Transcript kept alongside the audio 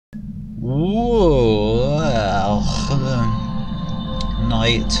Ooh,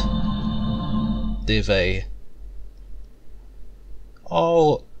 night. Dive.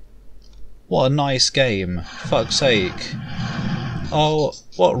 Oh, what a nice game. Fuck's sake. Oh,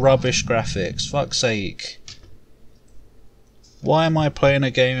 what rubbish graphics. Fuck's sake. Why am I playing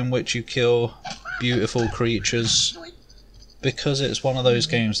a game in which you kill beautiful creatures? Because it's one of those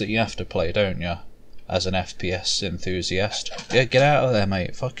games that you have to play, don't you? As an FPS enthusiast. Yeah, get out of there,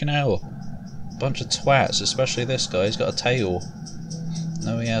 mate. Fucking hell. Bunch of twats, especially this guy. He's got a tail.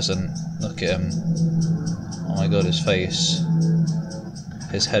 No, he hasn't. Look at him. Oh my god, his face.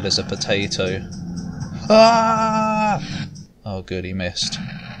 His head is a potato. Ah! Oh good, he missed.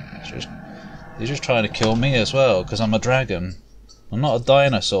 He's just trying to kill me as well, because I'm a dragon. I'm not a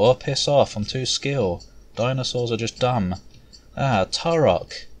dinosaur. Piss off, I'm too skilled. Dinosaurs are just dumb. Ah,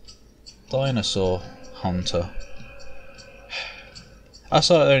 Turok. Dinosaur hunter. That's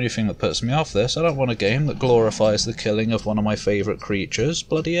like the only thing that puts me off this. I don't want a game that glorifies the killing of one of my favourite creatures.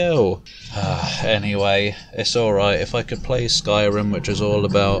 Bloody hell. Anyway, it's alright. If I could play Skyrim, which is all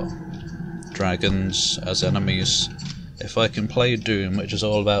about dragons as enemies. If I can play Doom, which is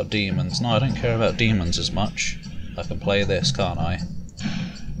all about demons. No, I don't care about demons as much. I can play this, can't I?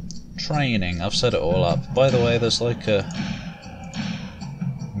 Training. I've set it all up. By the way, there's like a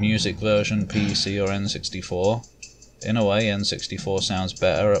music version PC or N64. In a way, N64 sounds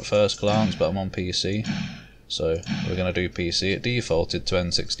better at first glance, but I'm on PC, so we're going to do PC. It defaulted to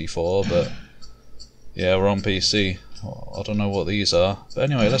N64, but yeah, we're on PC. I don't know what these are, but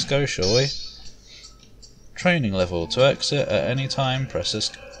anyway, let's go, shall we? Training level. To exit at any time, press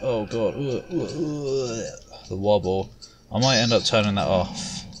this. Oh god, the wobble. I might end up turning that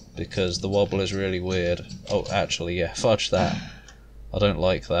off, because the wobble is really weird. Oh, actually, yeah, fudge that. I don't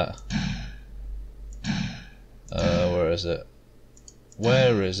like that. Where is it?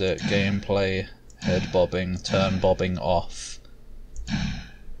 Where is it? Gameplay, head bobbing, turn bobbing off.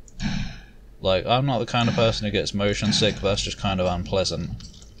 Like, I'm not the kind of person who gets motion sick, but that's just kind of unpleasant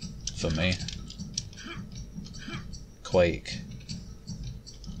for me. Quake.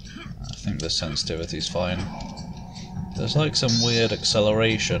 I think the sensitivity's fine. There's like some weird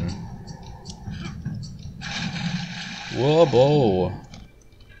acceleration. Whoa!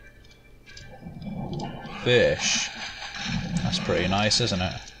 Fish. That's pretty nice, isn't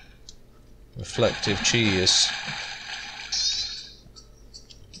it? Reflective cheese.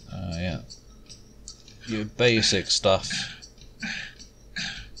 Yeah. Your basic stuff.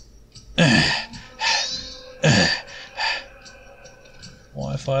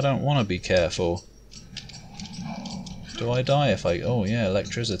 What if I don't want to be careful? Do I die if I... Oh yeah,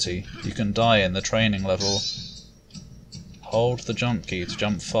 electricity. You can die in the training level. Hold the jump key to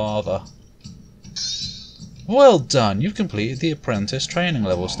jump farther. Well done! You've completed the apprentice training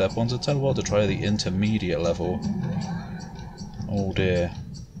level. Step 1 to teleport to try the intermediate level. Oh dear.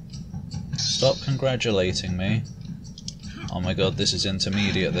 Stop congratulating me. Oh my god, this is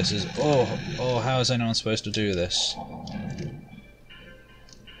intermediate. This is... Oh, how is anyone supposed to do this?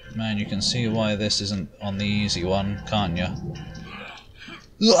 Man, you can see why this isn't on the easy one, can't you?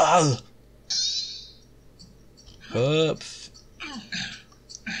 Perp.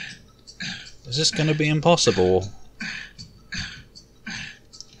 Is this going to be impossible?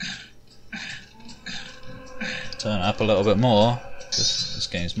 Turn it up a little bit more. This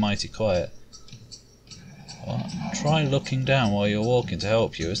game's mighty quiet. What? Try looking down while you're walking to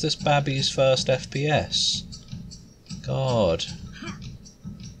help you. Is this Babby's first FPS? God.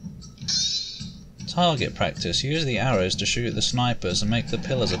 Target practice. Use the arrows to shoot the snipers and make the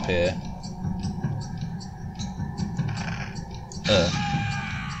pillars appear.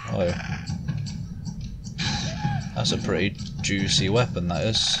 Oh. That's a pretty juicy weapon, that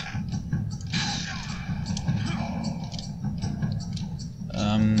is.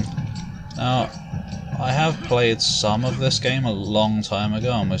 Now, I have played some of this game a long time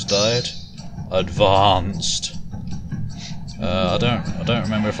ago, almost died. Advanced. I don't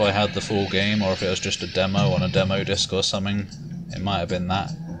remember if I had the full game or if it was just a demo on a demo disc or something. It might have been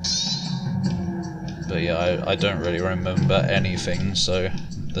that. But yeah, I don't really remember anything, so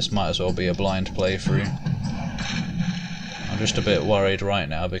this might as well be a blind playthrough. I'm just a bit worried right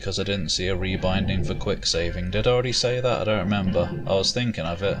now because I didn't see a rebinding for quick saving. Did I already say that? I don't remember. I was thinking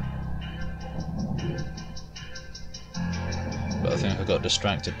of it. But I think I got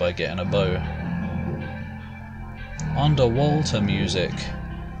distracted by getting a bow. Underwater music.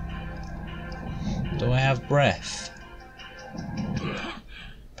 Do I have breath?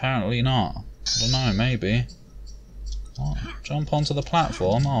 Apparently not. I don't know, maybe. What? Jump onto the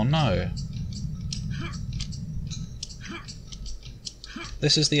platform? Oh no.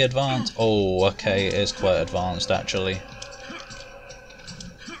 This is the advanced... Oh, okay, it is quite advanced actually.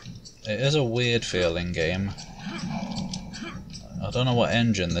 It is a weird feeling game. I don't know what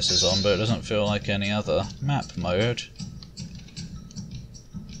engine this is on, but it doesn't feel like any other. Map mode.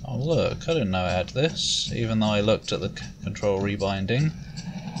 Oh look, I didn't know it had this, even though I looked at the control rebinding.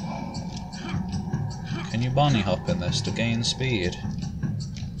 Can you bunny hop in this to gain speed?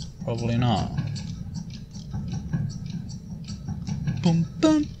 Probably not.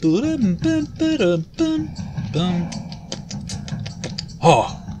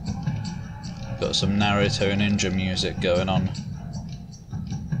 Oh! Got some Naruto ninja music going on.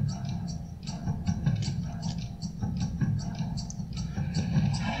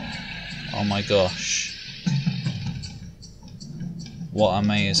 Oh my gosh. What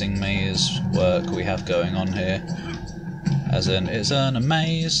amazing maze work we have going on here. As in, it's an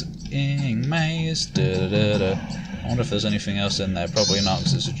amazing maze. Da, da, da, da. I wonder if there's anything else in there. Probably not,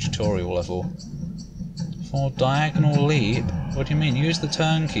 because it's a tutorial level. For diagonal leap? What do you mean? Use the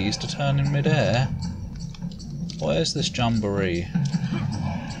turn keys to turn in midair? What is this jamboree?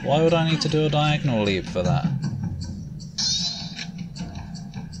 Why would I need to do a diagonal leap for that?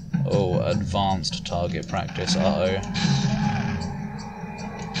 Oh, advanced target practice. Uh-oh.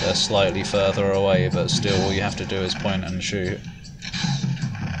 They're slightly further away, but still all you have to do is point and shoot.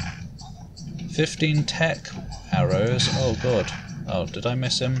 15 tech arrows? Oh god. Oh, did I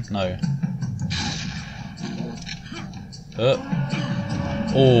miss him? No.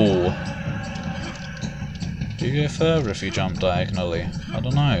 Oh. Do you go further if you jump diagonally? I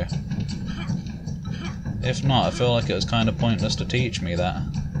don't know. If not, I feel like it was kind of pointless to teach me that.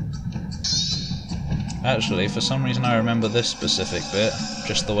 Actually, for some reason I remember this specific bit,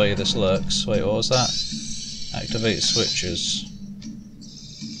 just the way this looks. Wait, what was that? Activate switches.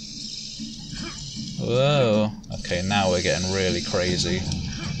 Whoa. Okay, now we're getting really crazy.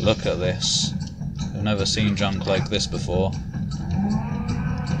 Look at this. I've never seen junk like this before.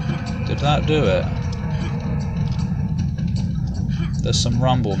 Did that do it? There's some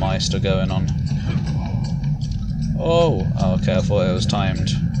Rumble Meister going on. Oh! Oh, okay, I thought it was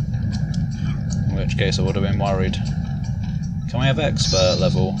timed. In which case I would have been worried. Can we have expert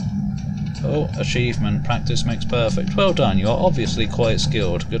level? Oh, achievement. Practice makes perfect. Well done, you are obviously quite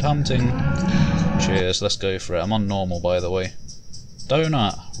skilled. Good hunting. Cheers, let's go for it. I'm on normal, by the way.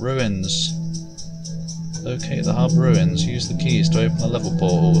 Donut. Ruins. Locate the hub ruins. Use the keys to open the level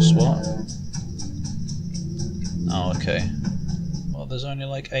portals. What? Oh, okay. Well, there's only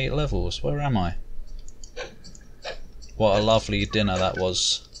like 8 levels. Where am I? What a lovely dinner that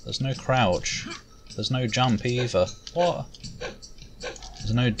was. There's no crouch. There's no jump either. What?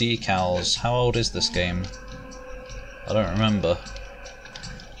 There's no decals. How old is this game? I don't remember.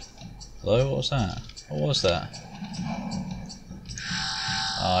 Hello? What was that? What was that?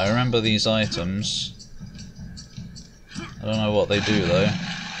 I remember these items. I don't know what they do though.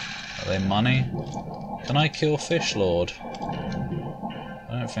 Are they money? Can I kill Fish Lord?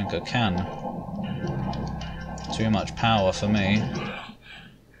 I don't think I can. Too much power for me.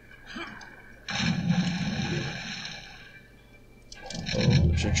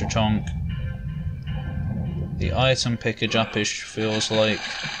 Oh, chonk. The item pickage-uppish feels like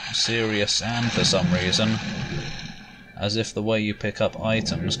serious and for some reason. As if the way you pick up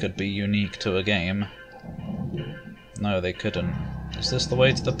items could be unique to a game. No, they couldn't. Is this the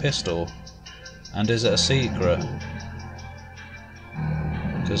way to the pistol? And is it a secret?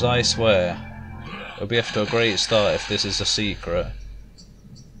 Because I swear, it'll be off to a great start if this is a secret.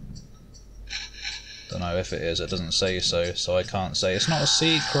 Don't know if it is, it doesn't say so, so I can't say it's not a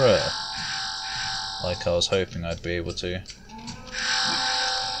secret! Like I was hoping I'd be able to.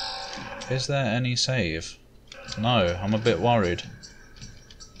 Is there any save? No, I'm a bit worried.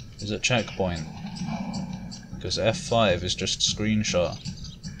 Is it checkpoint? Because F5 is just screenshot.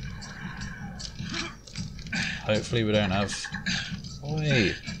 Hopefully we don't have...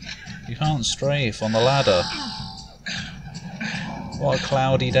 Wait! You can't strafe on the ladder! What a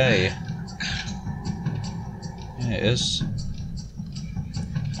cloudy day! Yeah, it is.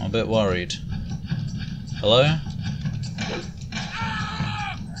 I'm a bit worried. Hello?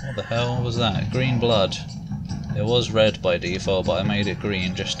 What the hell was that? Green blood. It was red by default, but I made it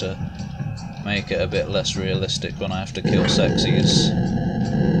green just to make it a bit less realistic when I have to kill sexies.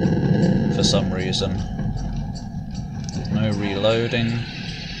 For some reason. No reloading.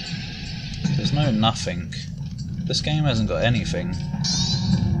 There's no nothing. This game hasn't got anything.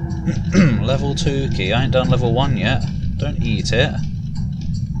 Level 2 key. I ain't done level 1 yet. Don't eat it.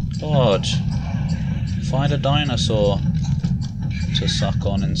 God. Find a dinosaur to suck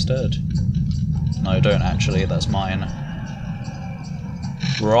on instead. No, don't actually. That's mine.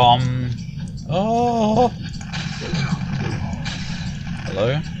 Rom. Oh.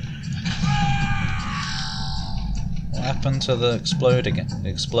 Hello. What happened to the exploding?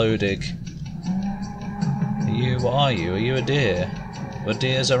 What are you? Are you a deer? Were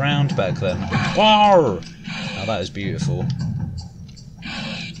deers around back then? Wow! Now that is beautiful.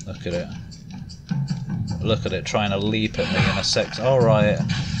 Look at it. Look at it trying to leap at me in a sex. Alright.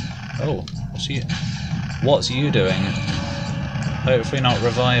 Oh, what's you doing? Hopefully not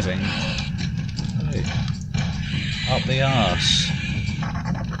reviving. Hey. Up the arse.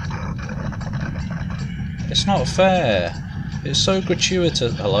 It's not fair. It's so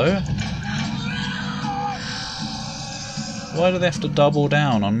gratuitous. Hello? Why do they have to double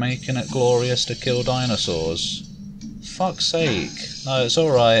down on making it glorious to kill dinosaurs? Fuck's sake. No, it's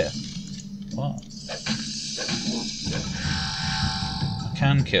alright. What? I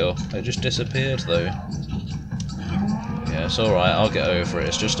can kill. It just disappeared though. Yeah, it's alright. I'll get over it.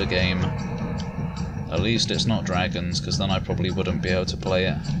 It's just a game. At least it's not dragons, because then I probably wouldn't be able to play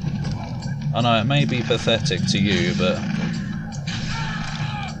it. I know it may be pathetic to you, but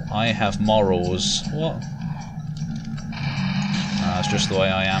I have morals. What? That's just the way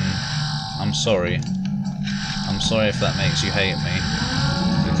I am. I'm sorry. I'm sorry if that makes you hate me,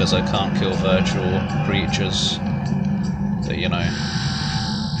 because I can't kill virtual creatures. But you know,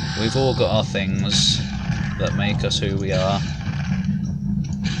 we've all got our things that make us who we are.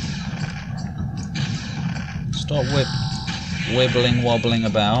 Stop wibbling wobbling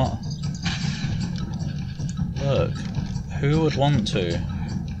about. Look, who would want to?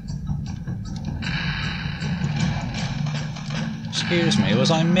 Excuse me,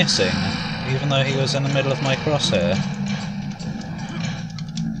 was I missing? Even though he was in the middle of my crosshair?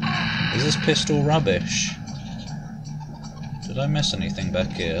 Is this pistol rubbish? Did I miss anything back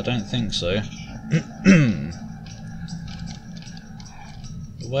here? I don't think so.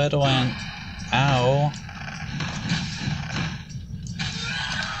 Where do I... Ow!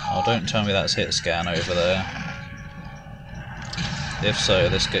 Oh, don't tell me that's hit scan over there. If so,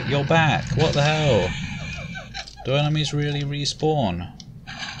 this guy... You're back! What the hell? Do enemies really respawn?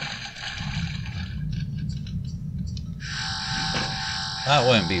 That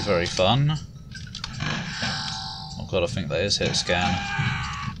won't be very fun. Oh god, I think that is hit scan.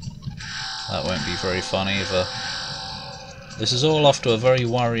 That won't be very fun either. This is all off to a very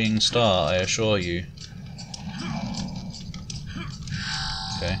worrying start, I assure you.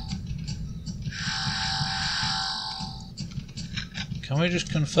 Okay. Can we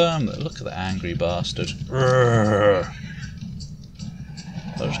just confirm that? Look at the angry bastard. Urgh.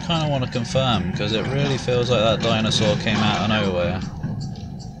 I just kind of want to confirm, because it really feels like that dinosaur came out of nowhere.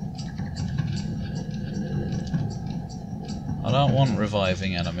 I don't want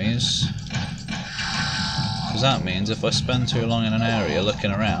reviving enemies, because that means if I spend too long in an area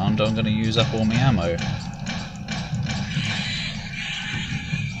looking around, I'm going to use up all my ammo.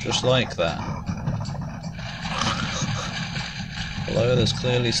 Just like that. Hello, there's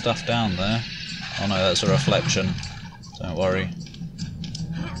clearly stuff down there. Oh no, that's a reflection. Don't worry.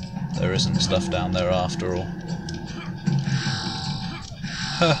 There isn't stuff down there after all.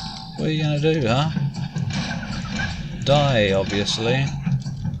 Huh, what are you gonna do, huh? Die, obviously.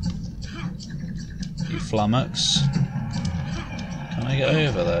 You flummox. Can I get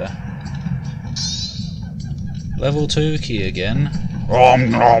over there? Level 2 key again. Rom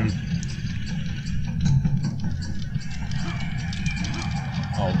nom.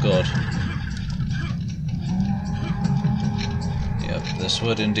 Oh god. Yep, this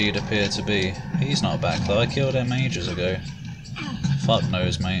would indeed appear to be. He's not back though, I killed him ages ago. Fuck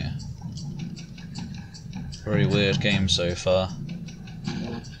knows, mate. Very weird game so far.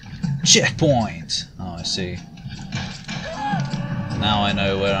 Checkpoint! Oh, I see. Now I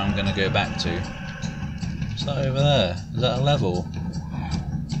know where I'm gonna go back to. Is that over there? Is that a level?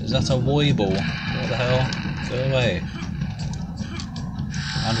 Is that a Woible? What the hell? Go away.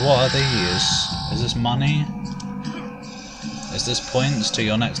 And what are these? Is this money? Is this points to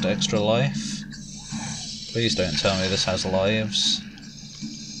your next extra life? Please don't tell me this has lives.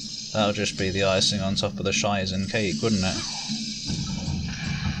 That'll just be the icing on top of the shizen cake, wouldn't it?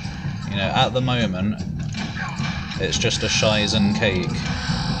 You know, at the moment, it's just a shizen cake.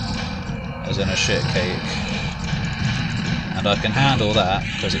 As in a shit cake. And I can handle that,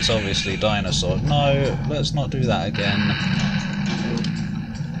 because it's obviously dinosaur. No, let's not do that again.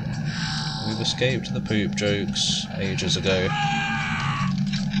 We've escaped the poop jokes ages ago.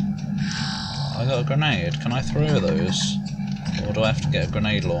 I got a grenade. Can I throw those? Or do I have to get a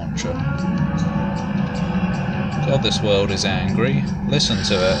grenade launcher? God, this world is angry. Listen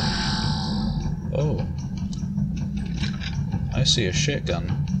to it. Oh. I see a shit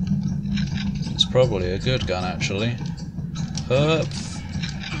gun. It's probably a good gun, actually. Hup.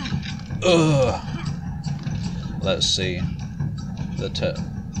 Ugh. Let's see.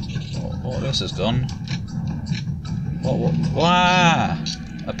 Oh, this has gone. What? Wah!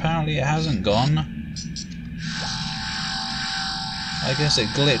 Apparently it hasn't gone. I guess it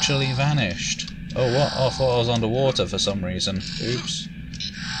glitchily vanished. Oh, what? Oh, I thought I was underwater for some reason. Oops.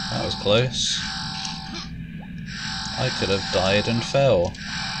 That was close. I could have died and fell.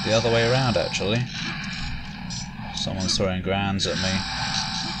 The other way around, actually. Someone's throwing grands at me.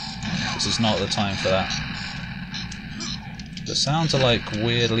 This is not the time for that. The sounds are like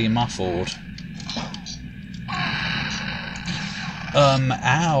weirdly muffled.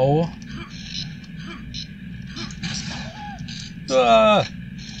 Ow! Ah!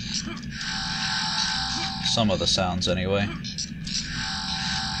 Some of the sounds, anyway.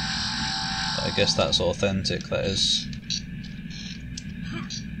 But I guess that's authentic, that is.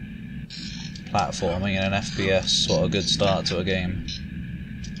 Platforming in an FPS, what a good start to a game.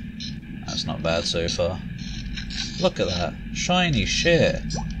 That's not bad so far. Look at that. Shiny shit.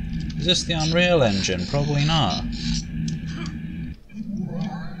 Is this the Unreal Engine? Probably not.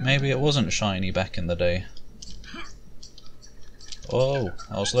 Maybe it wasn't shiny back in the day. Oh,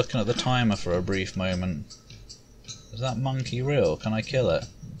 I was looking at the timer for a brief moment. Is that monkey real? Can I kill it?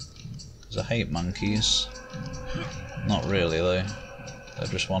 Because I hate monkeys. Not really though. They're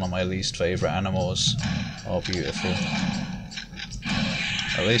just one of my least favourite animals. Oh, beautiful.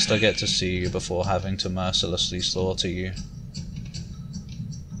 At least I get to see you before having to mercilessly slaughter you.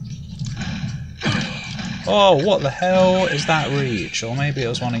 Oh, what the hell is that reach? Or maybe it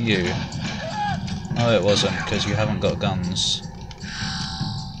was one of you. No, it wasn't, because you haven't got guns.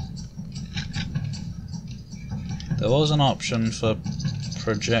 There was an option for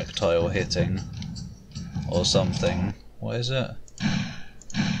projectile hitting. Or something. What is it?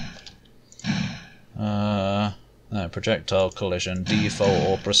 No, projectile collision, default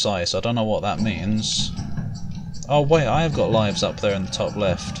or precise. I don't know what that means. Oh wait, I have got lives up there in the top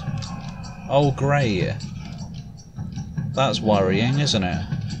left. Oh great. That's worrying, isn't it?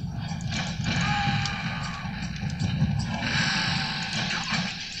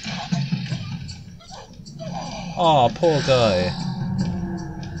 Oh, poor guy.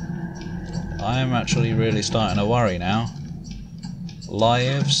 I am actually really starting to worry now.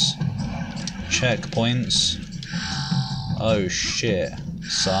 Lives. Checkpoints. Oh shit,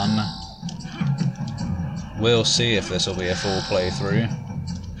 son. We'll see if this will be a full playthrough.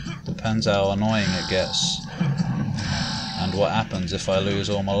 Depends how annoying it gets. And what happens if I lose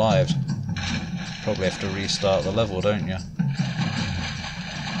all my lives. Probably have to restart the level, don't you?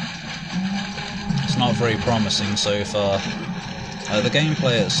 It's not very promising so far. The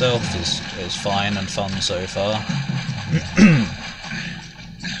gameplay itself is fine and fun so far.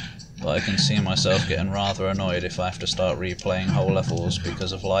 But I can see myself getting rather annoyed if I have to start replaying whole levels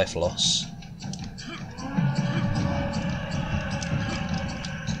because of life loss.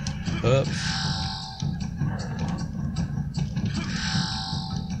 Oops.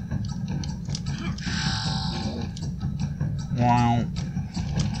 Wow.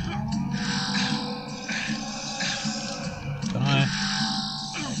 I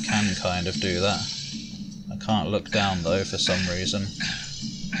can kind of do that. I can't look down though for some reason.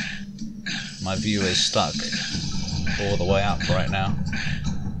 My view is stuck all the way up right now.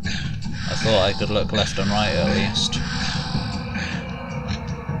 I thought I could look left and right at least.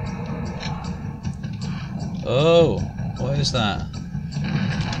 Oh, what is that?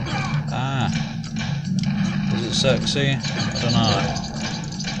 Ah. Is it sexy? I don't know.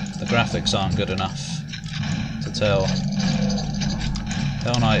 The graphics aren't good enough to tell.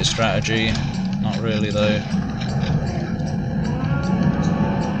 Hell Knight strategy. Not really though.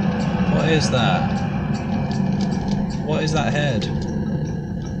 What is that? What is that head?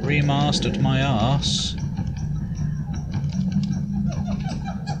 Remastered my ass.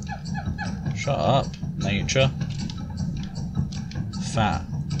 Shut up, nature. Fat.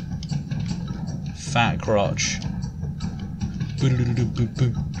 Fat crotch.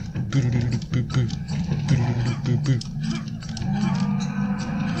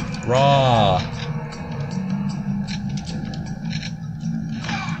 Rah!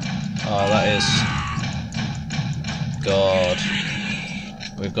 Oh, that is... God.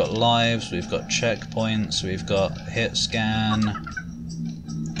 We've got lives, we've got checkpoints, we've got hit scan.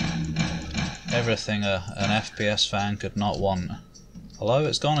 Everything an FPS fan could not want. Hello,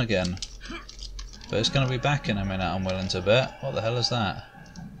 it's gone again. But it's going to be back in a minute, I'm willing to bet. What the hell is that?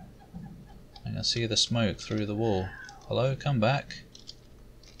 I can see the smoke through the wall. Hello, come back.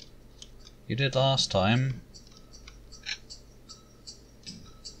 You did last time.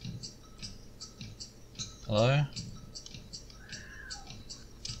 Hello?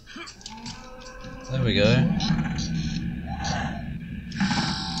 There we go.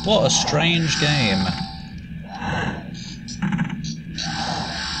 What a strange game.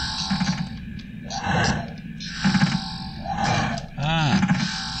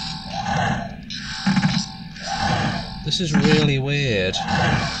 This is really weird.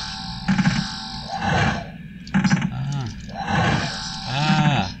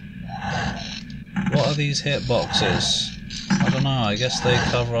 What are these hitboxes? I don't know, I guess they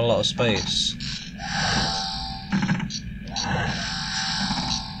cover a lot of space.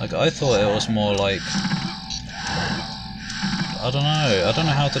 Like, I thought it was more like... I don't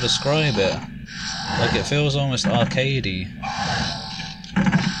know how to describe it. Like, it feels almost arcadey.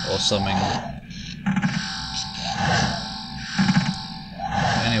 Or something.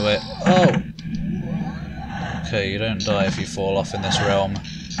 Anyway, oh! Okay, you don't die if you fall off in this realm,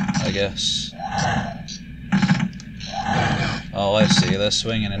 I guess. Oh, I see, they're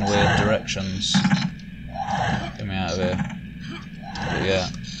swinging in weird directions. Get me out of here. But yeah,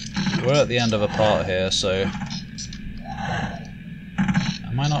 we're at the end of a part here, so...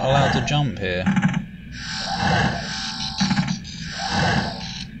 Am I not allowed to jump here?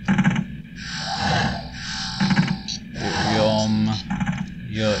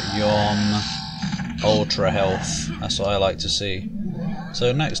 Yom. Ultra health. That's what I like to see.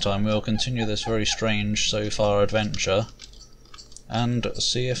 So next time we'll continue this very strange so far adventure and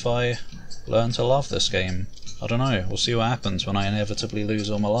see if I learn to love this game. I don't know, we'll see what happens when I inevitably lose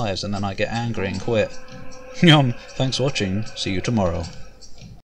all my lives and then I get angry and quit. Yum, thanks for watching, see you tomorrow.